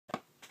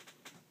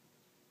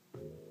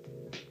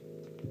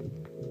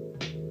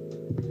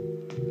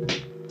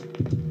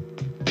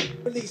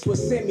Police will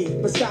send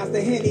me. Besides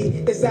the Henny,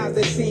 his eyes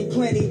that seen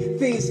plenty.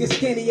 Things get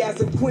skinny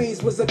as if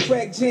Queens was a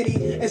crack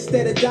Jenny.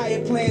 Instead of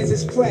diet plans,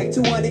 it's crack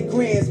 200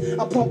 grands.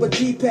 I pump a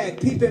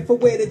G-Pack, peeping for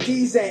where the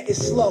D's at.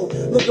 It's slow,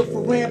 looking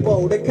for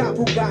Rambo, the cop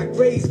who got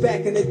grades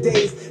back in the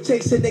days.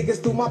 Chasing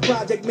niggas through my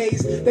project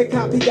maze. That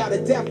cop, he got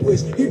a death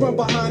wish. He run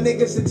behind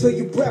niggas until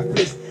you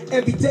breathless.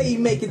 Every day he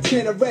making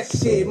 10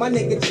 arrest shit. My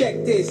nigga, check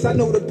this. I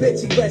know the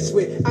bitch he rests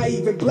with. I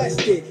even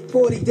blessed it.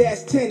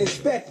 40-10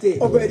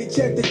 inspected. Already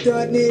checked the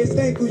done is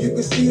ankle. You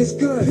can see it's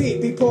good.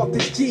 Peep, he parked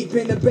his Jeep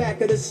in the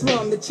back of the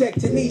slum to check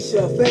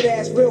Tanisha. Fat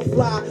ass real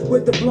fly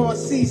with the blonde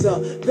Caesar.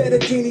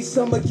 Vettadini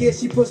summer gear,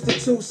 she puts the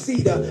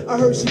two-seater. I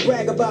heard she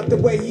brag about the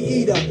way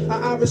he eat her. An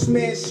Irish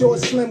man, short,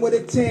 slim with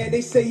a tan.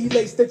 They say he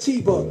laced the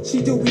cheaper.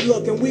 She do be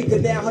looking weaker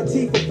now. Her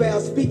teeth are foul.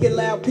 Speaking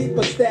loud,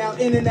 people style.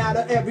 In and out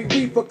of every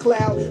reefer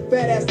cloud.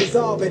 Fat ass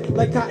dissolving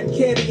like cotton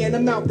candy in a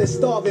mouth that's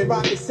starving.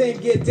 Rockin' same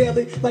gear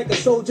daily like a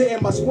soldier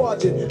in my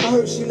squadron. I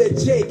heard she let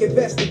Jake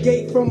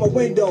investigate from a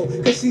window,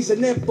 cause she's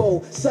an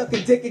info,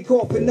 sucking dick and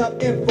coughing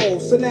up info.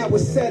 So now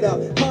it's set up,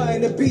 her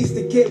and the beast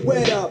to get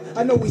wet up.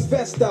 I know he's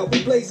vest up,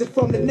 we blazing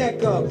from the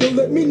neck up. Don't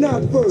let me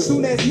knock first.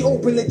 Soon as he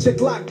opened it, your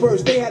Glock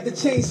burst. They had the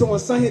chains on,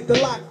 son hit the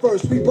lock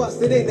first. We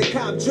busted in, the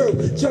cop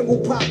jerk. Jungle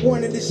pop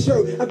one in the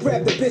shirt. I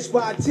grabbed the bitch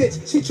by her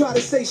tits. She tried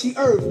to say she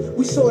earth.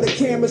 We saw the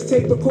cameras,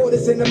 tape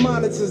recorders, and the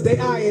monitors. They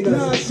eyeing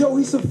us. Nah, Joe,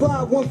 he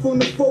survived. One from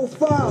the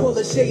 4-5. Pull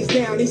the shades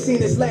down. He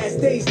seen his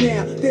last days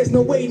now. There's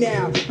no way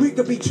now. We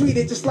could be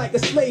treated just like a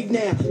slave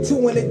now.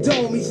 2 in the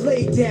dome, he's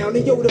laid down.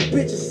 And yo, the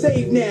bitch is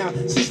saved now.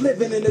 She's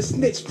living in a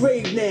snitch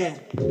grave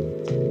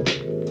now.